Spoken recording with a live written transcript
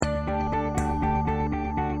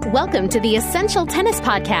Welcome to the Essential Tennis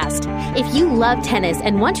Podcast. If you love tennis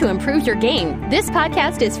and want to improve your game, this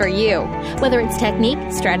podcast is for you. Whether it's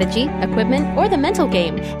technique, strategy, equipment, or the mental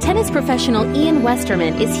game, tennis professional Ian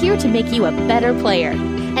Westerman is here to make you a better player.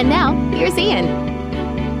 And now, here's Ian.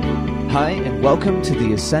 Hi, and welcome to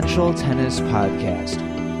the Essential Tennis Podcast,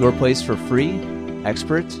 your place for free,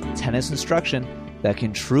 expert tennis instruction that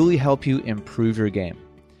can truly help you improve your game.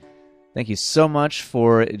 Thank you so much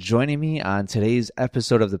for joining me on today's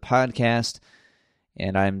episode of the podcast.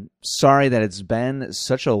 And I'm sorry that it's been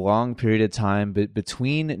such a long period of time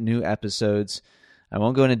between new episodes. I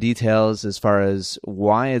won't go into details as far as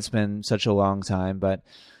why it's been such a long time, but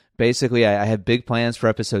basically I had big plans for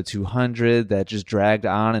episode 200 that just dragged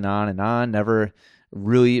on and on and on, never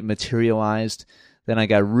really materialized. Then I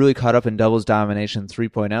got really caught up in Doubles Domination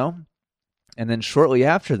 3.0. And then shortly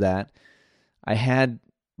after that, I had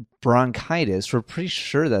bronchitis, we're pretty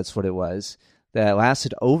sure that's what it was, that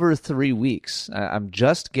lasted over 3 weeks. I'm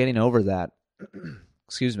just getting over that,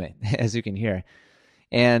 excuse me, as you can hear.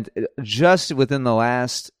 And just within the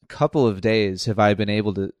last couple of days have I been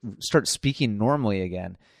able to start speaking normally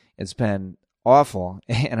again. It's been awful,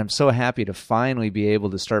 and I'm so happy to finally be able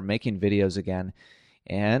to start making videos again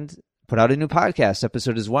and put out a new podcast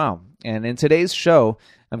episode as well. And in today's show,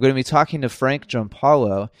 I'm going to be talking to Frank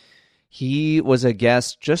Giampaolo. He was a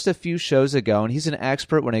guest just a few shows ago, and he's an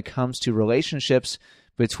expert when it comes to relationships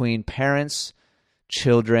between parents,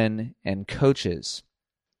 children, and coaches.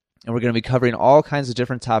 And we're going to be covering all kinds of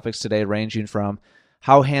different topics today, ranging from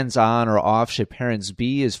how hands-on or off should parents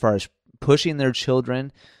be as far as pushing their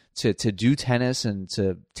children to do tennis and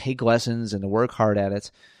to take lessons and to work hard at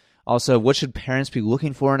it. Also, what should parents be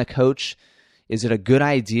looking for in a coach? Is it a good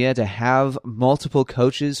idea to have multiple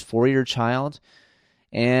coaches for your child?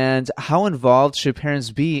 And how involved should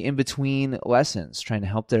parents be in between lessons, trying to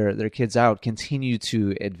help their kids out, continue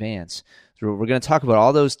to advance? We're going to talk about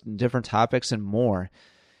all those different topics and more.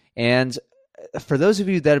 And for those of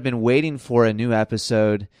you that have been waiting for a new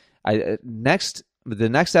episode, the next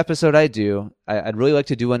episode I'd really like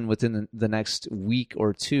to do one within the next week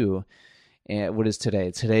or two. And what is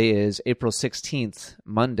today? Today is April 16th,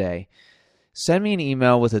 Monday. Send me an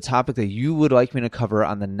email with a topic that you would like me to cover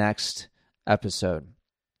on the next episode.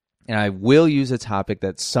 And I will use a topic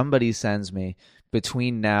that somebody sends me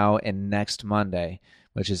between now and next Monday,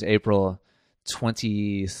 which is April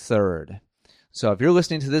 23rd. So if you're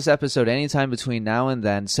listening to this episode anytime between now and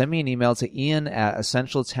then, send me an email to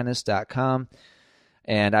ian@essentialtennis.com.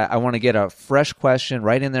 And I want to get a fresh question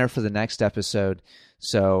right in there for the next episode.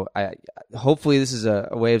 So hopefully this is a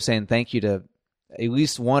way of saying thank you to at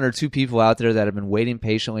least one or two people out there that have been waiting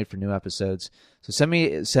patiently for new episodes. So send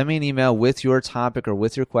me an email with your topic or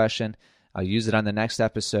with your question. I'll use it on the next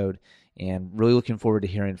episode, and really looking forward to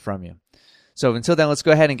hearing from you. So until then, let's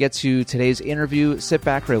go ahead and get to today's interview. Sit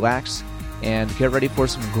back, relax, and get ready for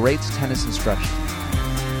some great tennis instruction.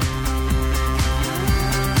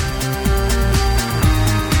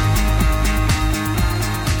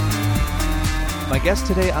 My guest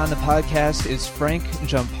today on the podcast is Frank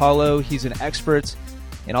Giampaolo. He's an expert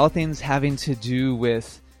in all things having to do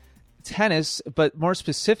with tennis, but more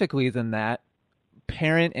specifically than that,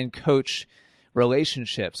 parent and coach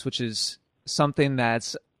relationships, which is something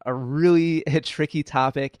that's a really tricky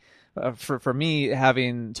topic. For me,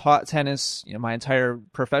 having taught tennis, my entire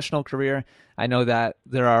professional career, I know that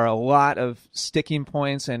there are a lot of sticking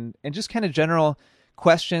points and just kind of general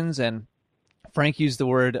questions. And Frank used the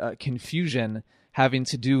word confusion having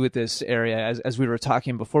to do with this area as we were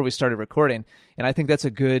talking before we started recording. And I think that's a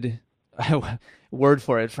good word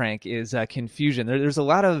for it, Frank, is confusion. There's a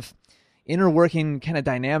lot of inner working kind of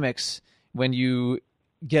dynamics when you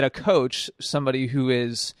get a coach, somebody who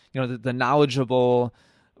is, the knowledgeable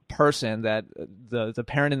person that the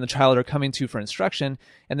parent and the child are coming to for instruction.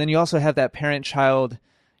 And then you also have that parent-child,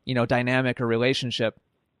 dynamic or relationship.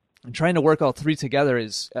 And trying to work all three together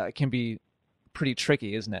can be pretty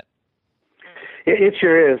tricky, isn't it? It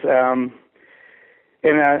sure is.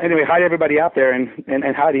 Anyway, hi to everybody out there, and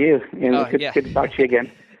hi to you. Good to talk to you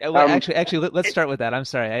again. Well, actually, let's start with that. I'm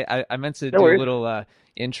sorry, I meant to do a little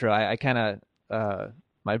intro. I kind of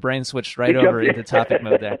my brain switched right over into topic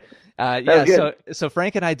mode there. So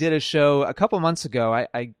Frank and I did a show a couple months ago.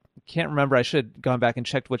 I can't remember. I should have gone back and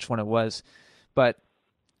checked which one it was, but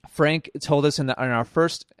Frank told us in our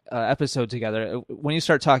first episode together. When you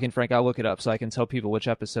start talking, Frank, I'll look it up so I can tell people which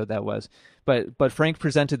episode that was. But Frank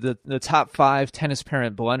presented the top 5 tennis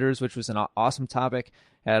parent blunders, which was an awesome topic.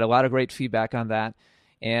 Had a lot of great feedback on that.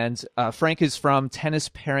 And Frank is from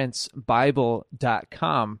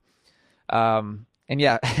tennisparentsbible.com. And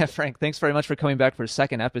yeah, Frank, thanks very much for coming back for a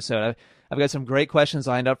second episode. I've got some great questions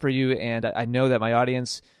lined up for you, and I know that my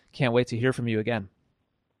audience can't wait to hear from you again.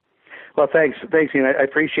 Well, thanks, Ian. I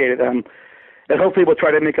appreciate it. And hopefully we'll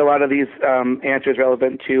try to make a lot of these answers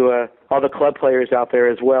relevant to all the club players out there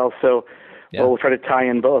as well. So we'll try to tie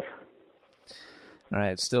in both. All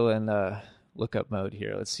right, still in lookup mode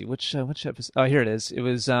here. Let's see, which episode? Oh, here it is. It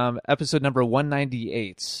was episode number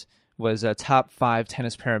 198. Was top 5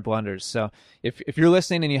 tennis parent blunders. So if you're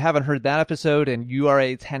listening and you haven't heard that episode and you are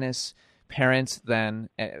a tennis parent, then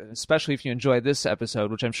especially if you enjoyed this episode,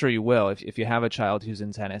 which I'm sure you will, if you have a child who's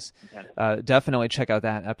in tennis, definitely check out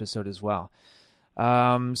that episode as well.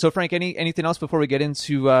 So Frank, anything else before we get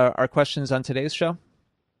into our questions on today's show?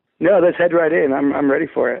 No, let's head right in. I'm ready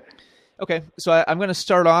for it. Okay, so I'm going to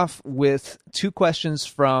start off with 2 questions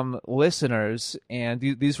from listeners, and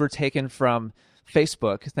these were taken from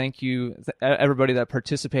Facebook. Thank you, everybody that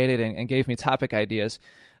participated and gave me topic ideas.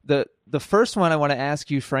 The first one I want to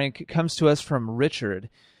ask you, Frank, comes to us from Richard,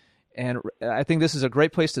 and I think this is a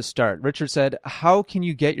great place to start. Richard said, how can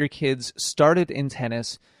you get your kids started in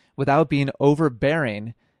tennis without being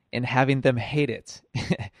overbearing and having them hate it?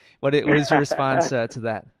 What is your response to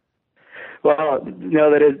that? Well,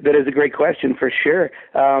 no, that is a great question for sure.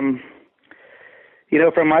 From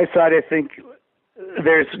my side, I think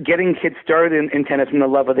there's getting kids started in tennis and the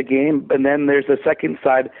love of the game, and then there's the second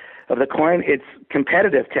side of the coin. It's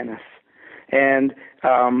competitive tennis. And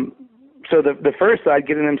so the first side,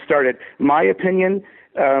 getting them started, my opinion,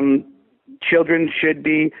 children should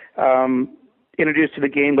be introduced to the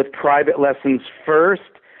game with private lessons first,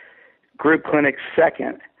 group clinics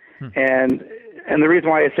second. And the reason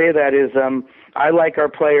why I say that is I like our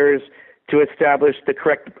players to establish the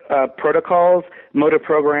correct protocols, motor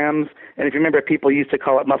programs, and if you remember, people used to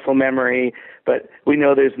call it muscle memory, but we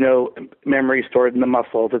know there's no memory stored in the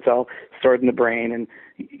muscles. It's all stored in the brain, and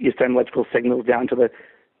you send electrical signals down to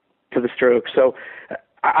the stroke. So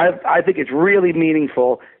I think it's really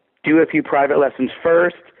meaningful. Do a few private lessons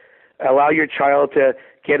first. Allow your child to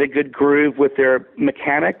get a good groove with their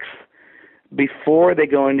mechanics before they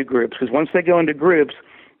go into groups, because once they go into groups,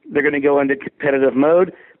 they're going to go into competitive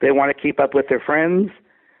mode. They want to keep up with their friends,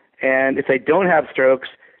 and if they don't have strokes,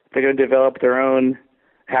 they're going to develop their own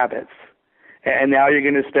habits. And now you're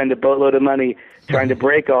going to spend a boatload of money trying to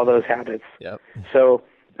break all those habits. Yep. So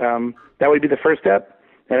that would be the first step.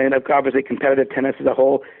 And obviously, competitive tennis is a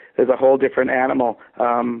whole different animal,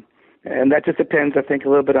 and that just depends, I think, a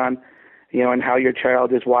little bit on on how your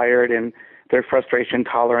child is wired and their frustration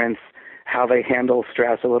tolerance, how they handle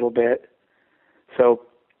stress a little bit. So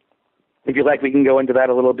if you like, we can go into that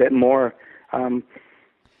a little bit more.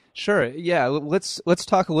 Sure. Yeah. Let's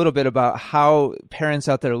talk a little bit about how parents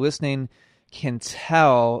out there listening can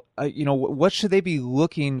tell, what should they be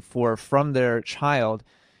looking for from their child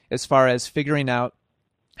as far as figuring out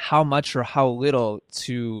how much or how little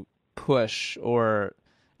to push, or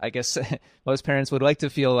I guess most parents would like to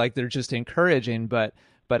feel like they're just encouraging, but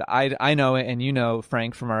I know, and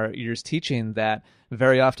Frank, from our years teaching, that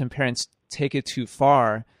very often parents take it too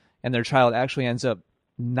far and their child actually ends up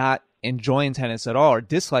not enjoying tennis at all or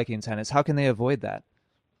disliking tennis. How can they avoid that?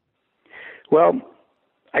 Well,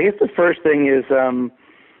 I guess the first thing is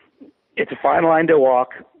it's a fine line to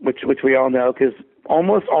walk, which we all know, because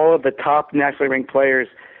almost all of the top nationally ranked players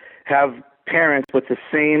have parents with the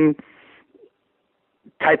same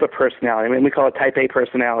type of personality. I mean, we call it type A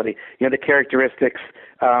personality. The characteristics,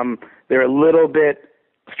 they're a little bit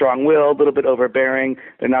strong-willed, a little bit overbearing.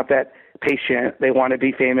 They're not that patient. They want to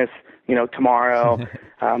be famous, tomorrow.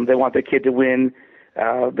 They want their kid to win.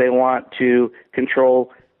 They want to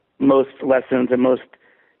control most lessons and most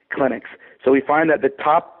clinics. So we find that the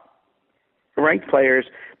top ranked players,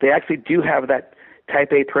 they actually do have that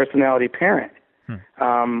type A personality parent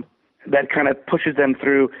that kind of pushes them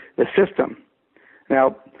through the system.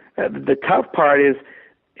 Now, the tough part is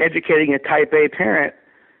educating a type A parent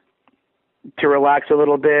to relax a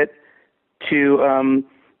little bit, to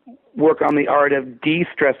work on the art of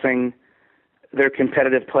de-stressing their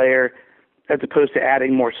competitive player as opposed to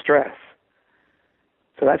adding more stress.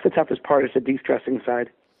 So that's the toughest part, is the de-stressing side.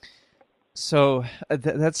 So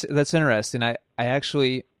that's interesting. I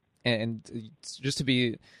actually, and just to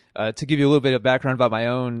be to give you a little bit of background about my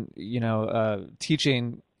own,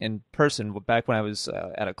 teaching in person back when I was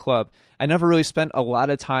at a club, I never really spent a lot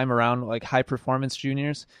of time around like high performance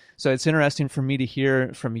juniors. So it's interesting for me to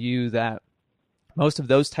hear from you that most of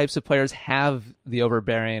those types of players have the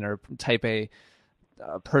overbearing or type A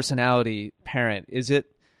personality parent.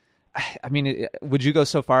 Would you go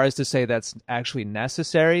so far as to say that's actually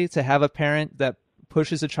necessary to have a parent that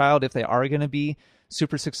pushes a child if they are going to be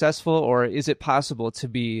super successful, or is it possible to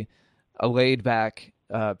be a laid-back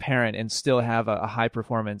parent and still have a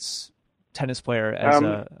high-performance tennis player as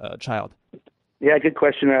a child? Yeah, good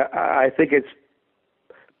question. I think it's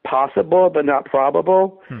possible, but not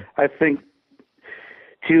probable. I think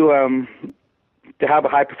to have a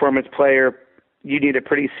high-performance player, you need a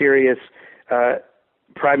pretty serious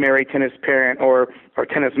primary tennis parent or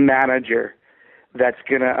tennis manager that's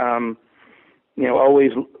going to,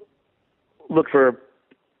 always look for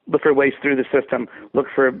ways through the system, look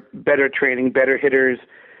for better training, better hitters,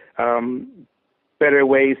 better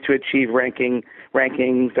ways to achieve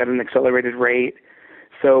rankings at an accelerated rate.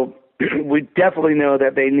 So we definitely know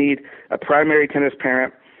that they need a primary tennis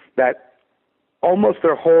parent that almost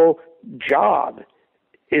their whole job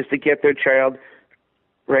is to get their child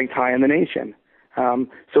ranked high in the nation.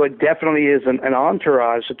 So it definitely is an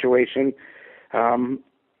entourage situation.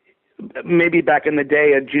 Maybe back in the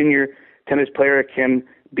day, a junior tennis player can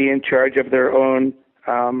be in charge of their own,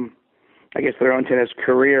 their own tennis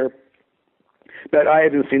career. But I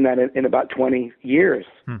haven't seen that in about 20 years,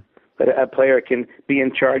 that a player can be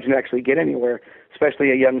in charge and actually get anywhere,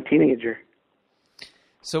 especially a young teenager.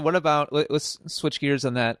 So what about, let's switch gears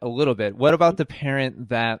on that a little bit. What about the parent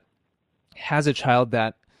that has a child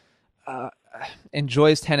that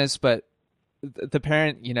enjoys tennis, but the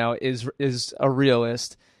parent, is a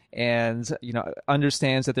realist and,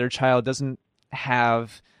 understands that their child doesn't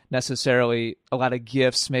have necessarily a lot of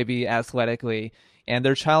gifts, maybe athletically, and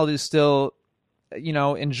their child is still,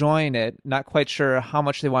 enjoying it, not quite sure how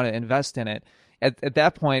much they want to invest in it. At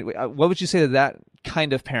that point, what would you say to that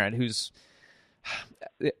kind of parent who's,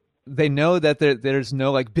 they know that there's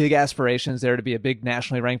no like big aspirations there to be a big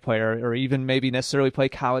nationally ranked player or even maybe necessarily play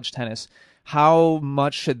college tennis? How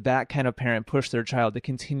much should that kind of parent push their child to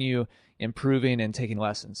continue improving and taking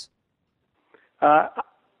lessons? I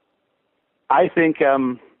think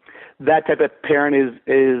that type of parent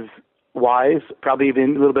is wise, probably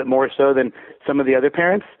even a little bit more so than some of the other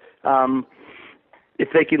parents. If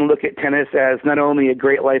they can look at tennis as not only a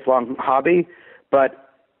great lifelong hobby,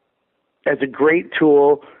 but as a great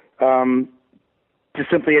tool to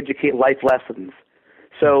simply educate life lessons.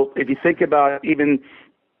 So if you think about even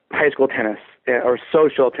high school tennis or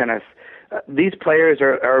social tennis, these players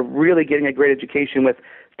are really getting a great education with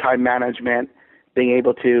time management, being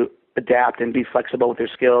able to adapt and be flexible with their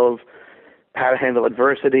skills, how to handle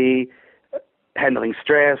adversity, handling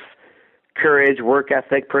stress, courage, work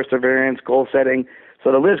ethic, perseverance, goal setting.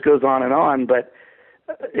 So the list goes on, but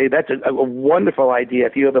that's a wonderful idea.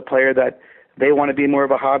 If you have a player that they want to be more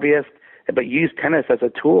of a hobbyist, but use tennis as a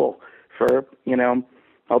tool for,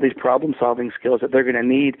 all these problem-solving skills that they're going to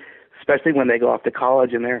need, especially when they go off to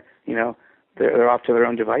college and they're off to their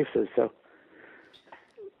own devices. So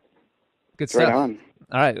good stuff. Right on.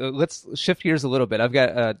 All right, let's shift gears a little bit. I've got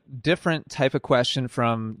a different type of question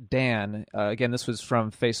from Dan. Again, this was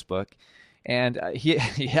from Facebook. And he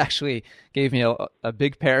actually gave me a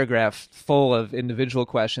big paragraph full of individual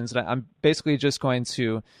questions. And I'm basically just going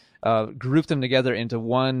to group them together into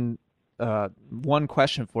one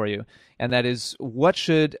question for you. And that is, what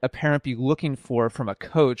should a parent be looking for from a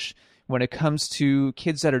coach when it comes to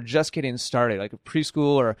kids that are just getting started, like a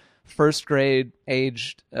preschool or first grade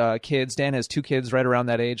aged kids? Dan has 2 kids right around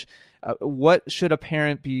that age. What should a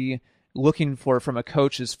parent be looking for from a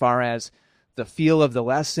coach as far as the feel of the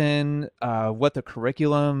lesson, what the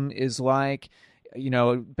curriculum is like,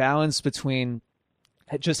 balance between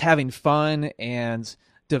just having fun and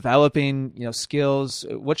developing, skills?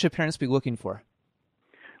 What should parents be looking for?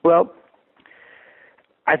 Well,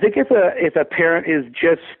 I think if a parent is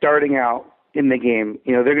just starting out in the game,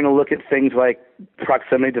 they're going to look at things like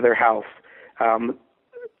proximity to their house,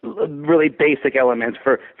 really basic elements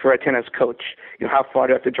for a tennis coach. How far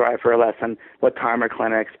do you have to drive for a lesson? What time are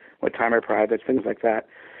clinics? What time are privates? Things like that.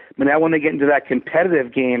 But now when they get into that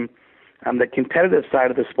competitive game, the competitive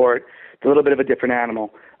side of the sport, it's a little bit of a different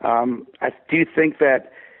animal. I do think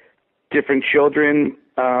that different children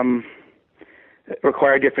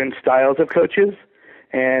require different styles of coaches.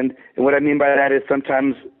 And what I mean by that is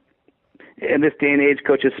sometimes in this day and age,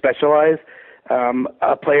 coaches specialize.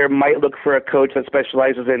 A player might look for a coach that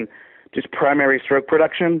specializes in just primary stroke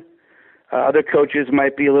production. Other coaches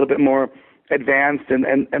might be a little bit more advanced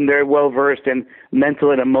and they're well-versed in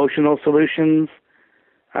mental and emotional solutions.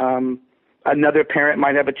 Another parent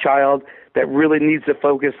might have a child that really needs to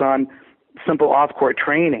focus on simple off-court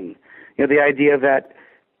training. The idea that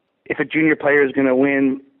if a junior player is going to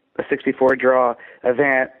win a 64 draw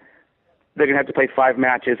event, they're going to have to play 5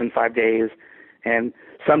 matches in 5 days. And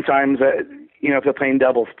sometimes, if they're playing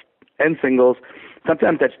doubles and singles,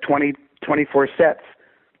 sometimes that's 24 sets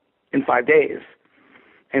in 5 days.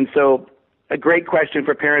 And so a great question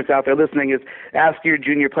for parents out there listening is ask your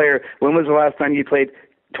junior player, when was the last time you played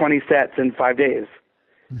 20 sets in 5 days?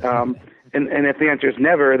 And if the answer is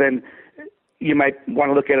never, then you might want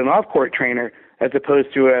to look at an off-court trainer as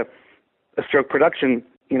opposed to a stroke production,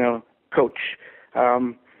 coach.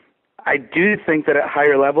 I do think that at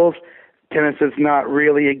higher levels, tennis is not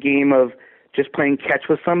really a game of just playing catch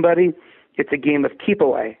with somebody. It's a game of keep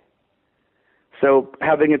away. So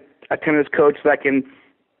having a tennis coach that can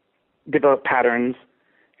develop patterns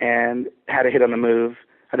and how to hit on the move,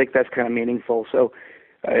 I think that's kind of meaningful. So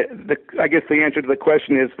I guess the answer to the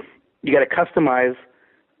question is you got to customize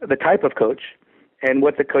the type of coach and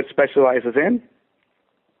what the coach specializes in.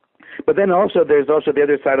 But then there's also the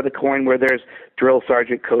other side of the coin where there's drill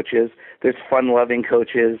sergeant coaches, there's fun-loving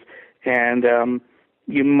coaches, and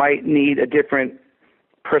you might need a different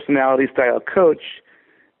personality style coach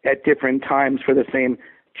at different times for the same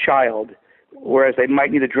child, whereas they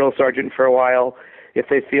might need a drill sergeant for a while if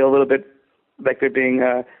they feel a little bit like they're being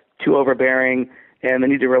too overbearing and they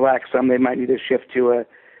need to relax some. They might need to shift to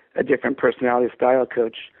a different personality style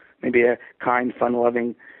coach, maybe a kind,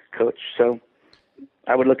 fun-loving coach. So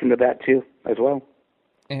I would look into that too as well.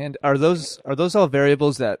 And are those all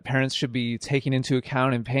variables that parents should be taking into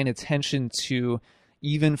account and paying attention to,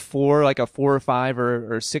 even for like a 4 or 5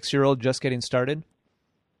 or 6-year-old just getting started?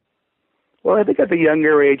 Well, I think at the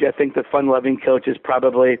younger age, I think the fun-loving coach is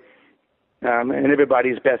probably in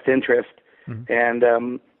everybody's best interest. Mm-hmm.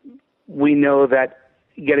 And we know that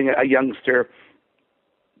getting a youngster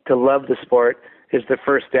to love the sport is the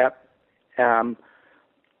first step.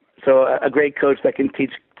 So a great coach that can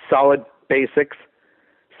teach solid basics,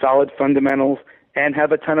 solid fundamentals, and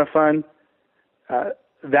have a ton of fun,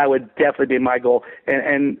 that would definitely be my goal.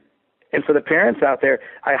 And for the parents out there,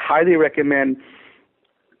 I highly recommend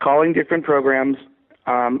calling different programs,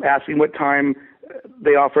 asking what time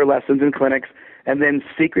they offer lessons and clinics, and then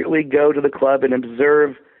secretly go to the club and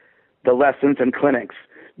observe the lessons and clinics.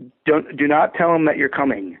 Do not tell them that you're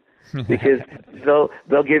coming, because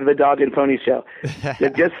they'll give the dog and pony show. So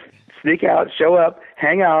just sneak out, show up,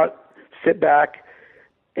 hang out, sit back,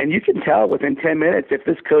 and you can tell within 10 minutes if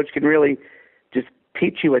this coach can really just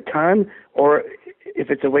teach you a ton or if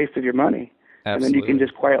it's a waste of your money. Absolutely. And then you can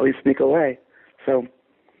just quietly sneak away. So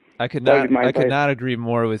I could not agree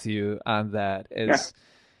more with you on that.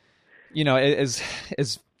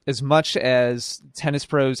 As much as tennis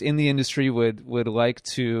pros in the industry would like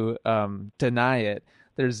to deny it,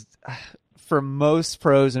 there's, for most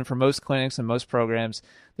pros and for most clinics and most programs,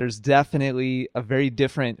 there's definitely a very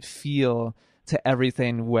different feel to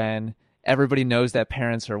everything when everybody knows that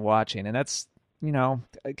parents are watching. And that's, kind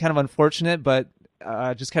of unfortunate, but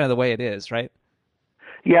just kind of the way it is, right?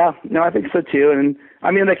 Yeah, no, I think so too. And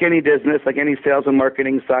I mean, like any business, like any sales and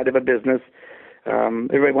marketing side of a business,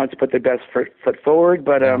 everybody wants to put their best foot forward,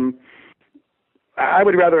 but I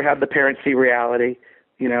would rather have the parents see reality,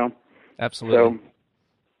 Absolutely. So,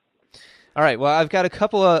 all right. Well, I've got a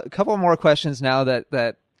couple more questions now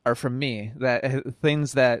that are from me,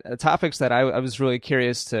 topics that I was really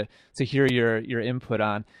curious to hear your input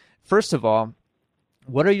on. First of all,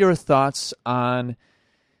 what are your thoughts on?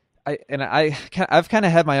 I've kind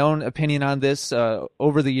of had my own opinion on this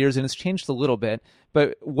over the years, and it's changed a little bit.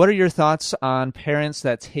 But what are your thoughts on parents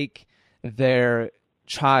that take their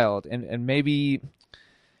child, and maybe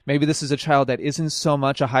this is a child that isn't so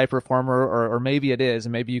much a high performer, or maybe it is,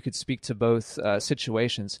 and maybe you could speak to both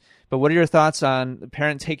situations. But what are your thoughts on the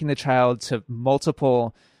parent taking the child to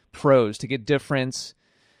multiple pros to get different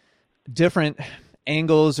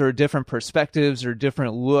angles or different perspectives or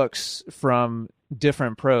different looks from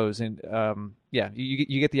different pros? And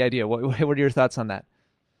you get the idea. What are your thoughts on that?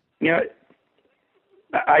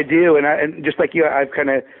 I do, and just like you,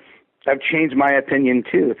 I've changed my opinion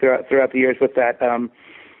too throughout the years with that.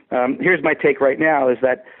 Here's my take right now: is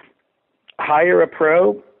that hire a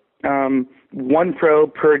pro, 1 pro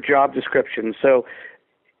per job description. So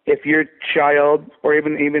if your child, or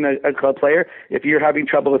even a club player, if you're having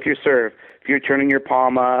trouble with your serve, if you're turning your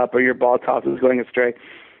palm up or your ball toss is going astray,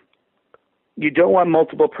 you don't want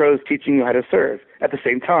multiple pros teaching you how to serve at the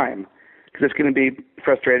same time, because it's going to be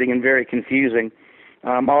frustrating and very confusing.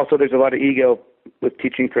 Also, there's a lot of ego with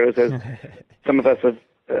teaching pros, as some of us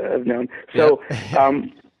have known. So,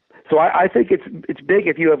 so I think it's big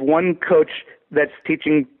if you have one coach that's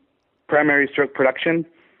teaching primary stroke production.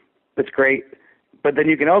 That's great, but then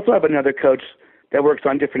you can also have another coach that works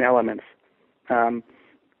on different elements.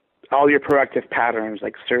 All your proactive patterns,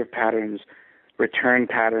 like serve patterns, return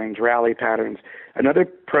patterns, rally patterns. Another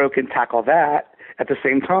pro can tackle that at the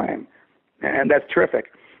same time, and that's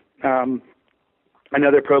terrific.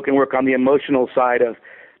 Another pro can work on the emotional side of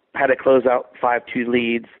how to close out 5-2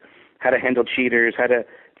 leads, how to handle cheaters, how to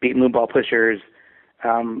beat moon ball pushers.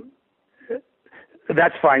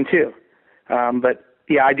 That's fine too. But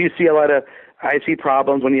yeah, I see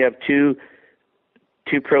problems when you have two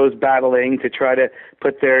pros battling to try to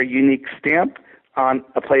put their unique stamp on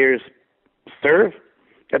a player's serve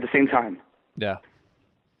at the same time. Yeah.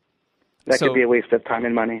 That could be a waste of time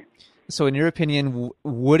and money. So in your opinion,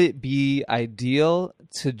 would it be ideal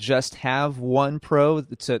to just have one pro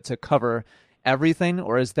to cover everything,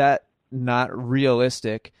 or is that not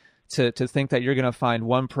realistic to think that you're going to find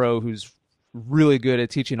one pro who's really good at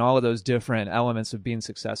teaching all of those different elements of being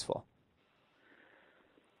successful?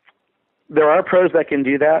 There are pros that can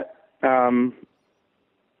do that.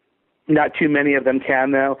 Not too many of them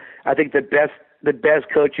can, though. I think the best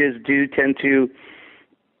coaches do tend to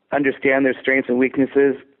understand their strengths and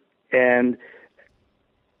weaknesses, and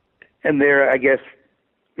they're, I guess,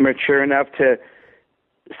 mature enough to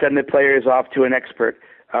send the players off to an expert.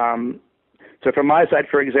 So from my side,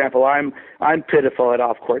 for example, I'm pitiful at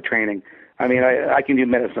off-court training. I mean, I can do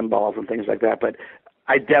medicine balls and things like that, but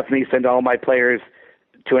I definitely send all my players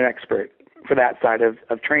to an expert for that side of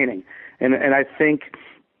training. And I think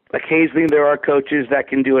occasionally there are coaches that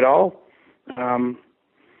can do it all,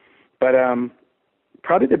 but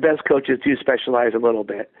probably the best coaches do specialize a little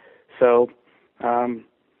bit. So from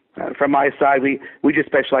my side, we just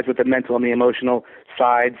specialize with the mental and the emotional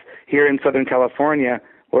sides. Here in Southern California,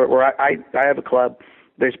 where I have a club,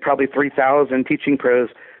 there's probably 3,000 teaching pros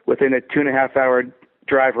within a 2.5-hour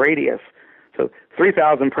drive radius. So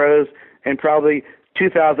 3,000 pros, and probably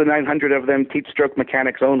 2,900 of them teach stroke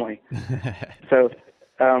mechanics only. So,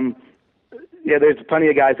 yeah, there's plenty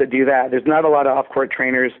of guys that do that. There's not a lot of off-court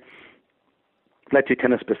trainers that do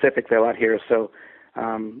tennis specific, though, out here. So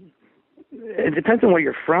it depends on where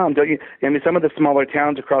you're from, don't you? I mean, some of the smaller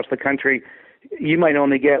towns across the country, you might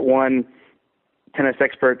only get one tennis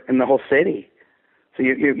expert in the whole city. So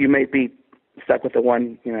you may be stuck with the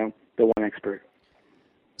one expert.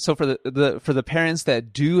 So for the parents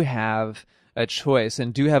that do have a choice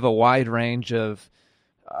and do have a wide range of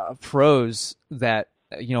pros that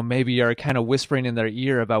maybe are kind of whispering in their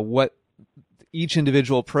ear about what each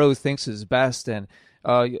individual pro thinks is best, and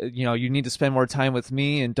you need to spend more time with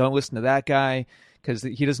me and don't listen to that guy because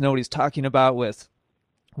he doesn't know what he's talking about with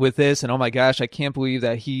this, and oh my gosh, I can't believe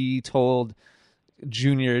that he told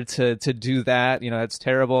Junior to do that. That's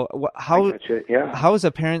terrible. How is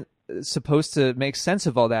a parent supposed to make sense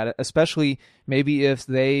of all that, especially maybe if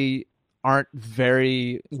they aren't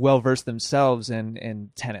very well versed themselves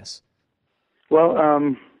in tennis?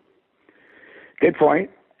 Well, good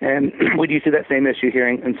point. And we do see that same issue here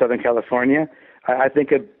in Southern California. I think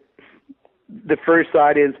the first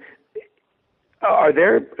side is,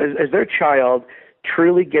 is their child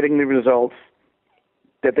truly getting the results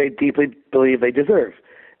that they deeply believe they deserve?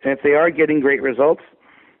 And if they are getting great results,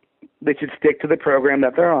 they should stick to the program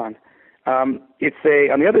that they're on. If they,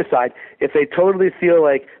 on the other side, if they totally feel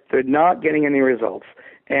like they're not getting any results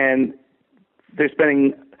and they're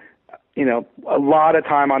spending, a lot of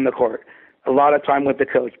time on the court, a lot of time with the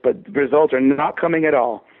coach, but results are not coming at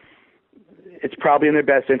all, it's probably in their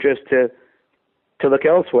best interest to look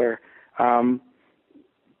elsewhere.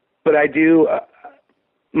 But I do,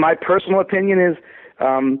 my personal opinion is,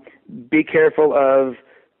 be careful of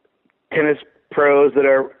tennis pros that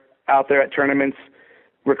are out there at tournaments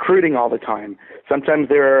recruiting all the time. Sometimes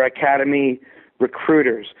there are academy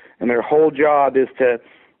recruiters, and their whole job is to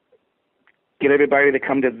get everybody to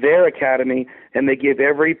come to their academy, and they give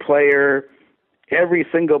every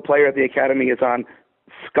single player at the academy is on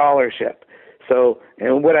scholarship. So,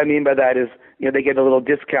 and what I mean by that is, they get a little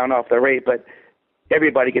discount off the rate, but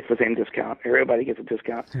everybody gets the same discount. Everybody gets a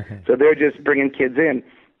discount. So they're just bringing kids in.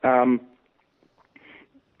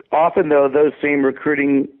 Often, though, those same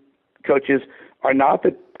recruiting coaches are not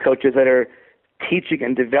the coaches that are teaching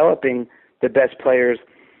and developing the best players.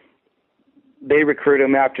 They recruit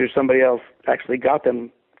them after somebody else actually got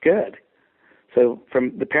them good. So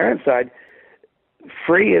from the parent side,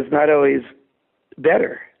 free is not always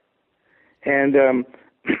better. And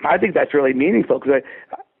I think that's really meaningful because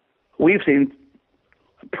we've seen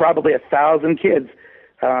probably 1,000 kids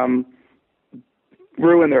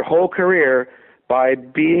ruin their whole career by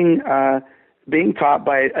being taught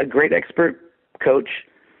by a great expert coach.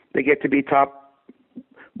 They get to be top,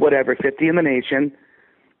 50 in the nation,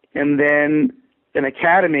 and then an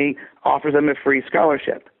academy offers them a free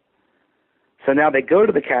scholarship. So now they go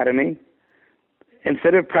to the academy.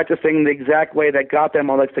 Instead of practicing the exact way that got them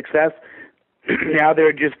all that success, now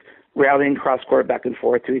they're just rallying cross-court back and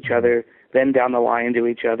forth to each other, then down the line to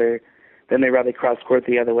each other, then they rally cross-court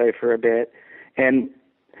the other way for a bit. And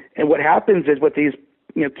And what happens is with these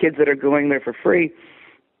kids that are going there for free,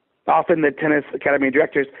 often the tennis academy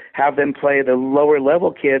directors have them play the lower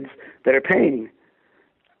level kids that are paying.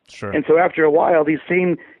 Sure. And so after a while, these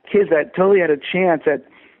same kids that totally had a chance at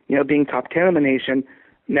being top 10 in the nation,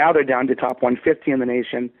 now they're down to top 150 in the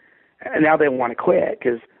nation, and now they want to quit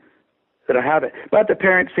because they don't have it. But the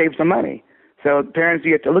parents save some money. So parents,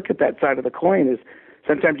 you have to look at that side of the coin. Is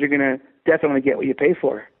sometimes you're going to definitely get what you pay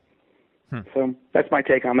for. So that's my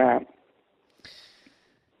take on that.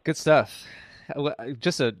 Good stuff.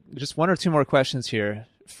 Just one or two more questions here,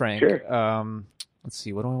 Frank. Sure. Let's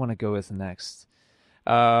see. What do I want to go with next?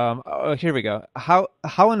 Here we go.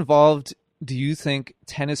 How involved do you think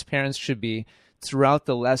tennis parents should be throughout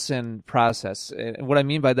the lesson process? And what I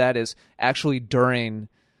mean by that is actually during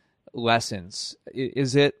lessons.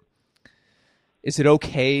 Is it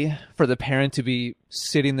okay for the parent to be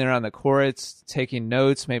sitting there on the courts, taking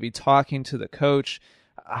notes, maybe talking to the coach?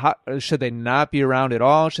 Should they not be around at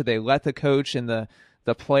all? Should they let the coach and the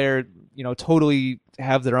player, totally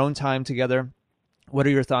have their own time together? What are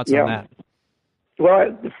your thoughts on that?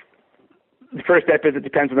 Well, the first step is it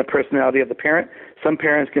depends on the personality of the parent. Some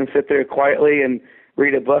parents can sit there quietly and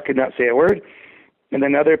read a book and not say a word. And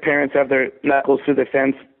then other parents have their knuckles through the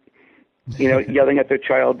fence, yelling at their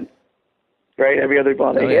child, right? Every other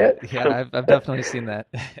ball they hit. Yeah, I've definitely seen that.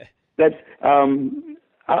 That's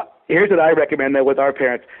here's what I recommend, though, with our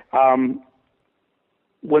parents.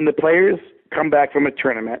 When the players come back from a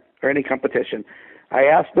tournament or any competition, I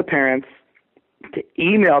ask the parents to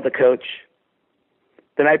email the coach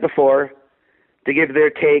the night before to give their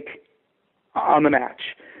take on the match,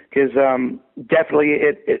 because definitely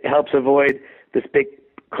it helps avoid this big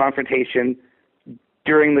confrontation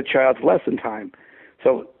during the child's lesson time.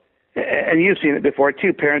 So, and you've seen it before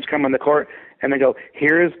too, parents come on the court and they go,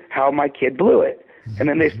 here's how my kid blew it. And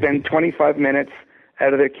then they spend 25 minutes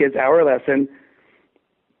out of their kid's hour lesson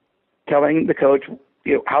telling the coach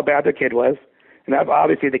how bad their kid was. And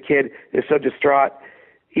obviously the kid is so distraught,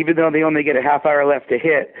 even though they only get a half hour left to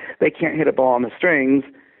hit, they can't hit a ball on the strings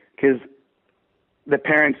because the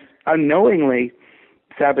parents unknowingly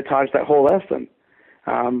sabotage that whole lesson.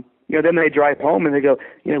 Then they drive home and they go,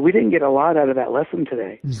 we didn't get a lot out of that lesson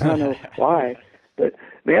today. I don't know why, but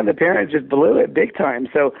man, the parents just blew it big time.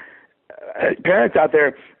 So parents out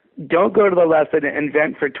there, don't go to the lesson and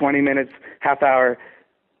vent for 20 minutes, half hour.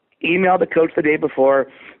 Email the coach the day before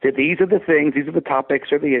that these are the things, these are the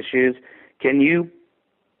topics or the issues. Can you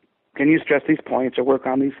stress these points or work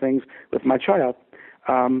on these things with my child?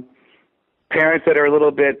 Parents that are a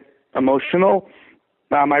little bit emotional,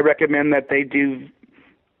 I recommend that they do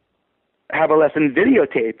have a lesson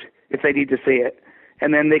videotaped if they need to see it,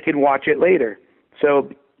 and then they can watch it later. So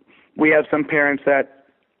we have some parents that,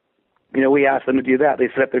 we ask them to do that. They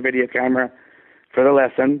set up their video camera for the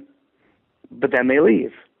lesson, but then they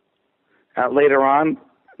leave. Later on,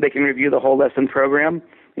 they can review the whole lesson program,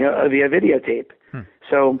 via videotape.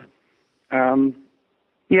 So,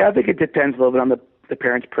 I think it depends a little bit on the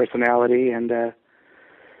parent's personality, and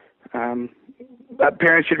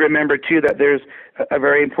parents should remember too that there's a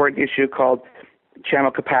very important issue called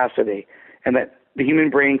channel capacity, and that the human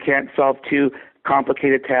brain can't solve two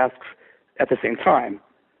complicated tasks at the same time.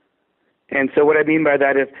 And so what I mean by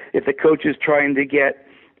that is if the coach is trying to get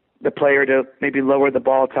the player to maybe lower the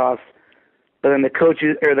ball toss, but then the coach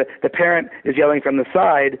or the parent is yelling from the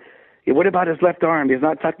side, what about his left arm? He's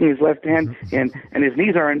not tucking his left hand in, and his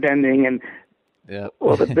knees aren't bending. And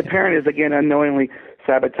well, the parent is again unknowingly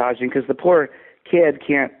sabotaging because the poor kid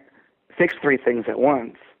can't fix three things at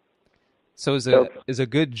once. So is a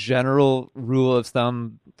good general rule of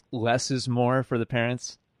thumb less is more for the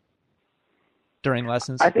parents during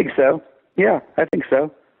lessons? I think so. Yeah, I think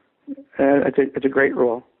so. It's a great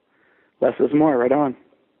rule. Less is more. Right on.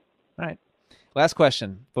 All right. Last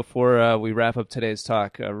question before we wrap up today's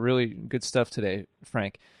talk. Really good stuff today,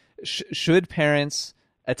 Frank. Should parents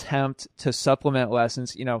attempt to supplement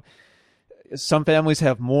lessons? Some families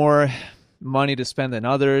have more money to spend than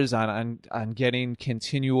others on getting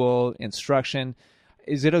continual instruction.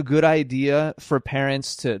 Is it a good idea for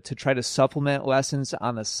parents to try to supplement lessons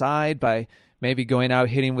on the side by maybe going out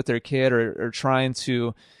hitting with their kid or trying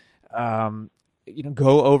to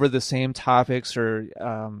go over the same topics or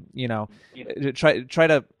try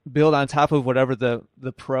to build on top of whatever the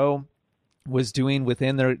pro was doing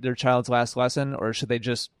within their child's last lesson, or should they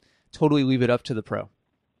just totally leave it up to the pro?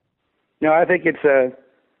 No, I think it's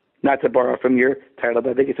not to borrow from your title,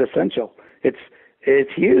 but I think it's essential.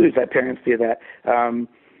 It's huge that parents do that.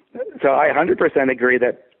 So I 100% agree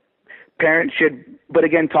that parents should, but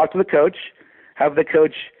again, talk to the coach, have the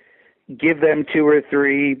coach give them 2 or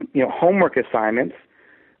 3, homework assignments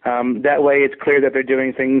That way it's clear that they're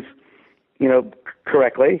doing things,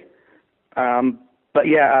 correctly. But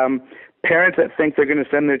yeah, parents that think they're going to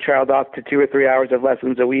send their child off to 2 or 3 hours of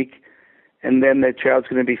lessons a week and then the child's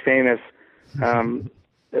going to be famous,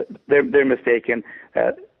 they're mistaken.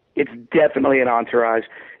 It's definitely an entourage.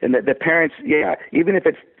 And the parents, even if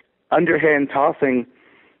it's underhand tossing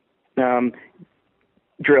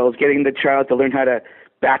drills, getting the child to learn how to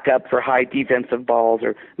back up for high defensive balls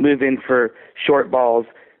or move in for short balls,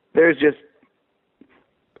 there's just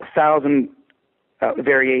 1,000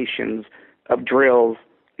 variations of drills,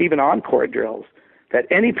 even on-court drills, that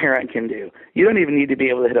any parent can do. You don't even need to be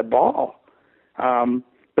able to hit a ball.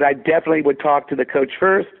 But I definitely would talk to the coach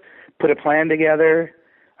first, put a plan together.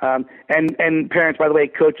 And parents, by the way,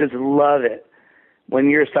 coaches love it. When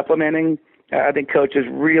you're supplementing, I think coaches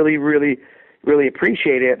really, really, really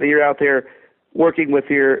appreciate it that you're out there working with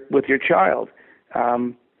your child.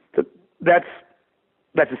 So that's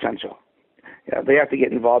essential. They have to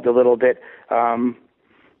get involved a little bit. And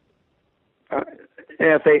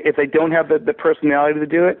if they don't have the personality to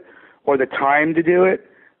do it, or the time to do it,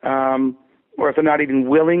 or if they're not even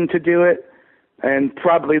willing to do it, and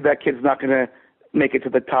probably that kid's not going to make it to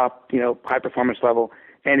the top, high performance level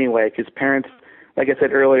anyway. Because parents, like I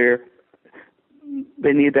said earlier,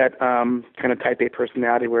 they need that kind of type A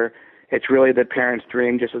personality where it's really the parent's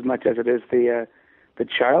dream just as much as it is the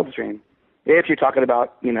child's dream. If you're talking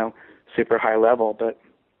about super high level, but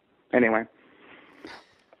anyway,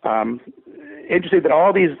 interesting that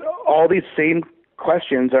all these same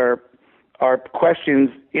questions are questions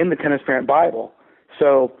in the Tennis Parent Bible.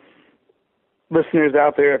 So listeners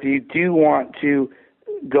out there, if you do want to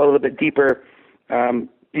go a little bit deeper,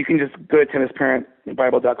 you can just go to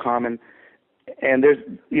tennisparentbible.com and there's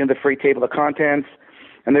the free table of contents,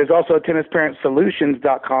 and there's also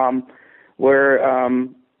tennisparentsolutions.com where I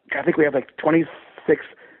think we have like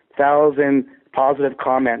 26,000 positive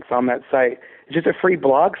comments on that site. It's just a free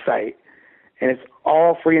blog site, and it's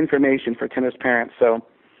all free information for tennis parents. So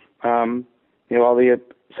all the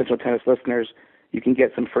Essential Tennis listeners, you can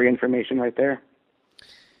get some free information right there.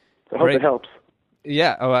 So I hope it helps.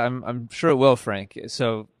 Yeah, I'm sure it will, Frank.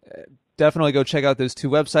 So definitely go check out those two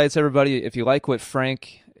websites, everybody, if you like what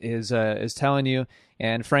Frank is telling you.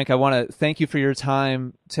 And Frank, I want to thank you for your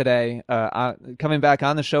time today, coming back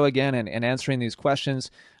on the show again and answering these questions.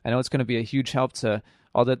 I know it's going to be a huge help to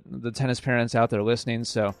all the tennis parents out there listening,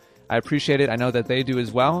 so I appreciate it. I know that they do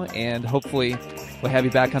as well, and hopefully we'll have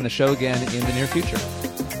you back on the show again in the near future.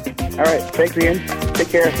 All right. Thanks, Ian. Take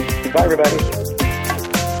care. Bye, everybody.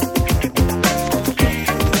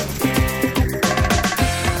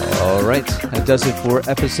 All right. That does it for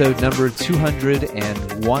episode number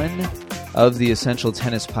 201 of the Essential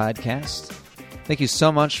Tennis Podcast. Thank you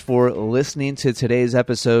so much for listening to today's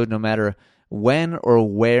episode, no matter when or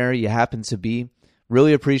where you happen to be.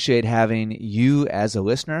 Really appreciate having you as a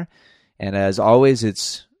listener. And as always,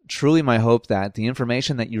 it's truly my hope that the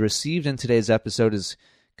information that you received in today's episode is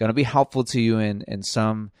going to be helpful to you in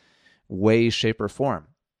some way, shape, or form.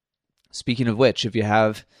 Speaking of which, if you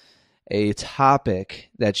have a topic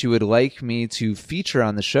that you would like me to feature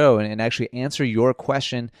on the show and actually answer your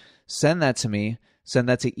question, send that to me. Send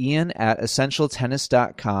that to Ian at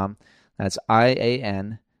essentialtennis.com. That's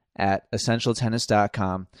IAN at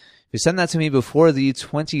essentialtennis.com. If you send that to me before the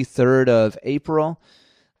 23rd of April,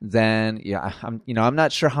 then I'm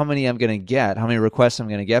not sure how many requests I'm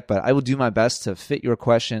going to get, but I will do my best to fit your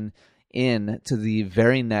question in to the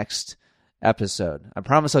very next episode. I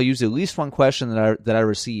promise I'll use at least one question that I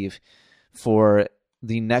receive for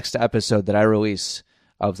the next episode that I release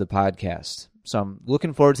of the podcast. So I'm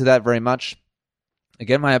looking forward to that very much.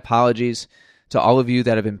 Again, my apologies to all of you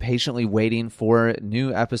that have been patiently waiting for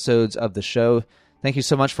new episodes of the show. Thank you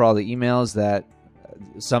so much for all the emails that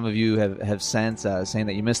some of you have sent, saying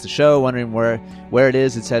that you missed the show, wondering where it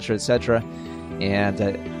is, etc., etc. And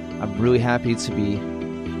I'm really happy to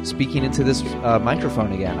be speaking into this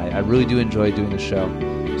microphone again. I really do enjoy doing the show.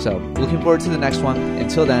 So looking forward to the next one.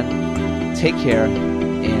 Until then, take care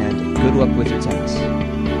and good luck with your tennis.